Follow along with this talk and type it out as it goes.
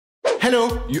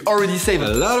Hello! You already save a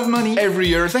lot of money every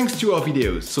year thanks to our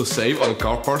videos, so save on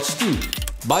car parts too.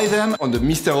 Buy them on the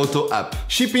Mr. Auto app.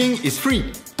 Shipping is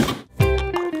free.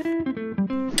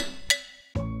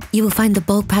 You will find the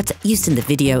bulk pads used in the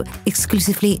video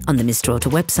exclusively on the Mr. Auto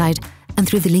website and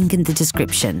through the link in the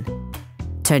description.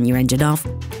 Turn your engine off,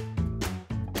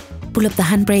 pull up the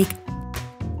handbrake,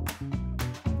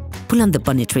 pull on the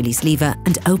bonnet release lever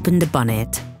and open the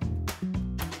bonnet.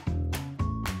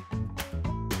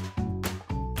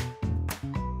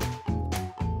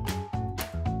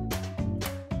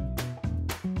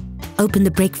 Open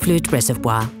the brake fluid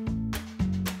reservoir.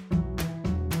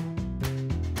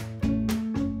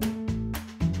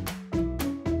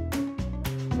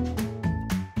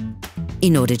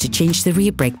 In order to change the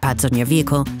rear brake pads on your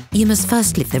vehicle, you must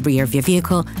first lift the rear of your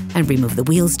vehicle and remove the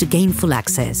wheels to gain full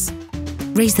access.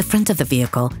 Raise the front of the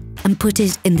vehicle and put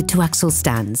it in the two-axle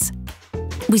stands.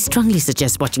 We strongly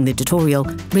suggest watching the tutorial,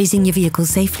 raising your vehicle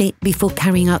safely before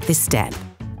carrying out this step.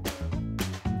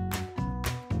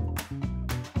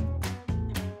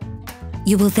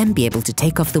 You will then be able to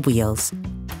take off the wheels.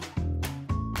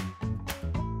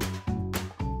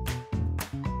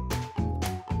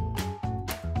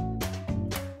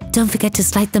 Don't forget to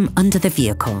slide them under the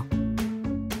vehicle.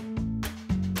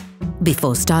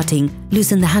 Before starting,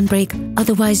 loosen the handbrake,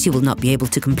 otherwise you will not be able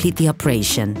to complete the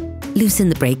operation. Loosen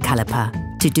the brake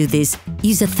caliper. To do this,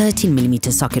 use a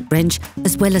 13mm socket wrench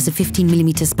as well as a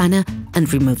 15mm spanner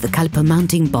and remove the caliper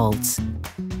mounting bolts.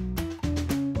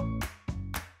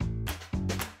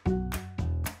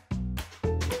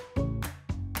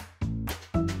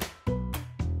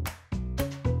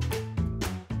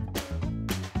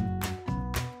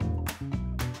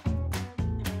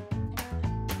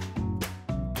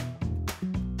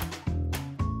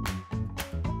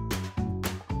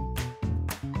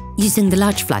 Using the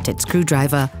large flathead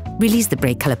screwdriver, release the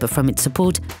brake caliper from its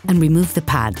support and remove the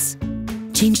pads.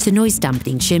 Change the noise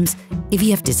dampening shims if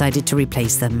you have decided to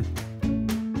replace them.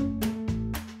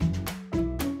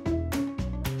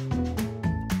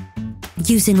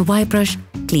 Using a wire brush,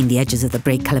 clean the edges of the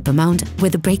brake caliper mount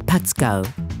where the brake pads go.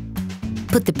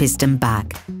 Put the piston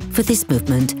back. For this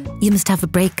movement, you must have a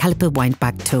brake caliper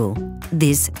windback tool.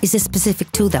 This is a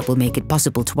specific tool that will make it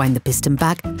possible to wind the piston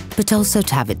back, but also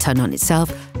to have it turn on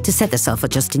itself to set the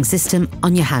self-adjusting system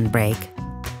on your handbrake.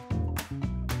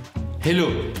 Hello!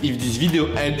 If this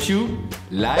video helped you,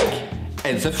 like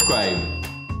and subscribe.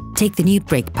 Take the new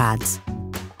brake pads.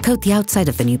 Coat the outside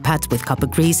of the new pads with copper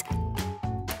grease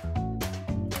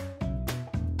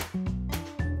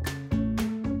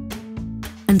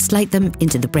and slide them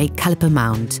into the brake caliper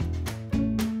mount.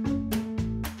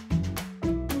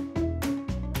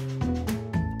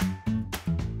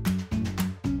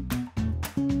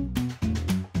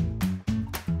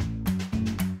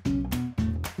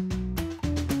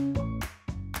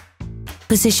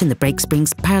 Position the brake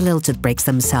springs parallel to the brakes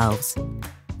themselves.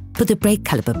 Put the brake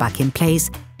caliper back in place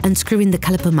and screw in the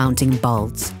caliper mounting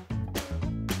bolts.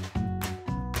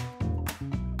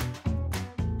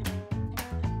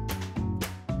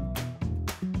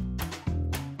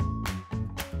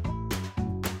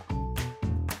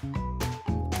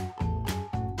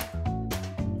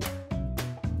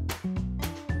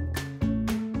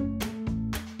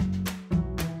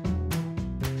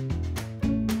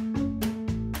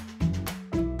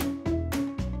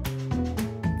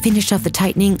 Finish off the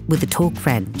tightening with a torque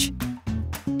wrench.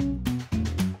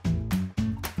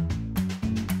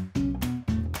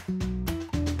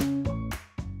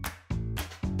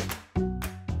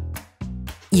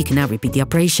 You can now repeat the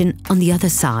operation on the other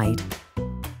side.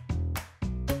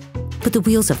 Put the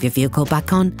wheels of your vehicle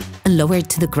back on and lower it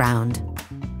to the ground.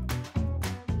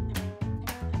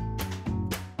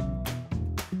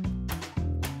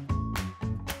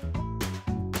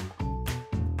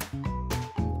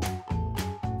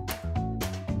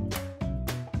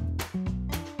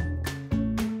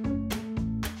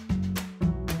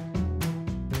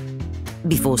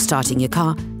 Before starting your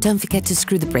car, don't forget to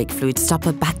screw the brake fluid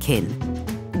stopper back in.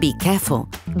 Be careful.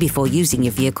 Before using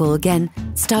your vehicle again,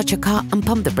 start your car and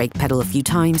pump the brake pedal a few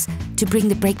times to bring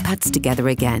the brake pads together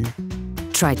again.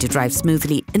 Try to drive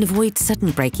smoothly and avoid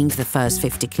sudden braking for the first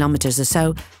 50 kilometers or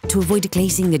so to avoid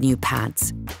glazing the new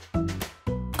pads.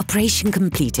 Operation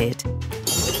completed.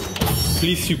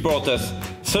 Please support us.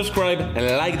 Subscribe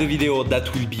and like the video,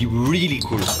 that will be really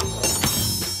cool.